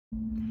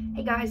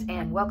Hey guys,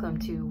 and welcome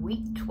to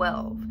week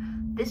 12.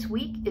 This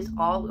week is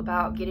all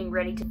about getting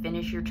ready to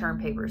finish your term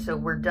paper. So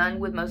we're done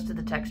with most of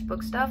the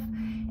textbook stuff,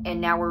 and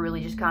now we're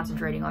really just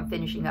concentrating on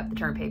finishing up the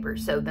term paper.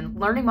 So the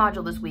learning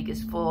module this week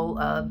is full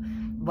of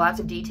lots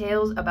of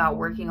details about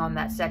working on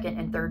that second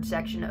and third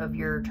section of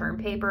your term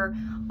paper.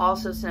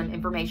 Also some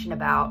information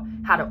about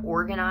how to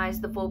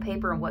organize the full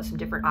paper and what some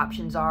different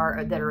options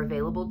are that are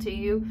available to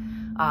you.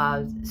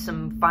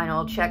 Some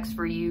final checks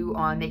for you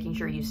on making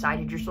sure you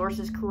cited your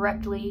sources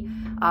correctly,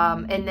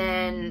 and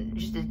then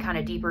just a kind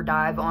of deeper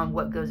dive on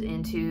what goes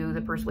into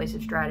the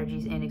persuasive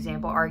strategies and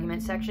example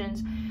argument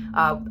sections.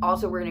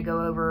 Also, we're going to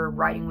go over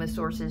Writing with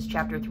Sources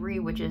Chapter 3,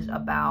 which is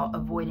about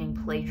avoiding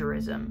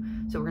plagiarism.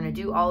 So we're going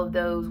to do all of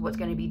those. What's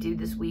going to be due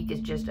this week is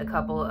just a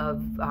couple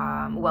of,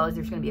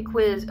 there's going to be a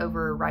quiz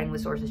over Writing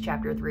with Sources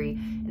Chapter 3,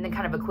 and then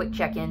kind of a quick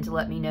check-in to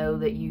let me know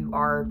that you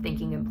are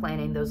thinking and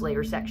planning those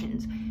later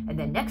sections. And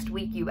then next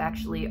week, you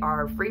actually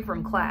are free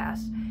from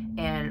class,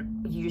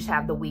 and you just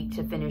have the week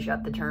to finish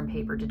up the term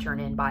paper to turn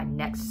in by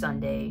next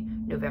Sunday,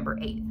 November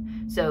 8th.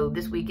 So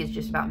this week is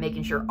just about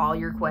making sure all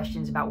your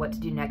questions about what to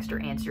do next are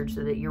answered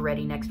so that you're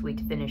ready next week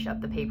to finish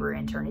up the paper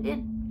and turn it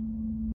in.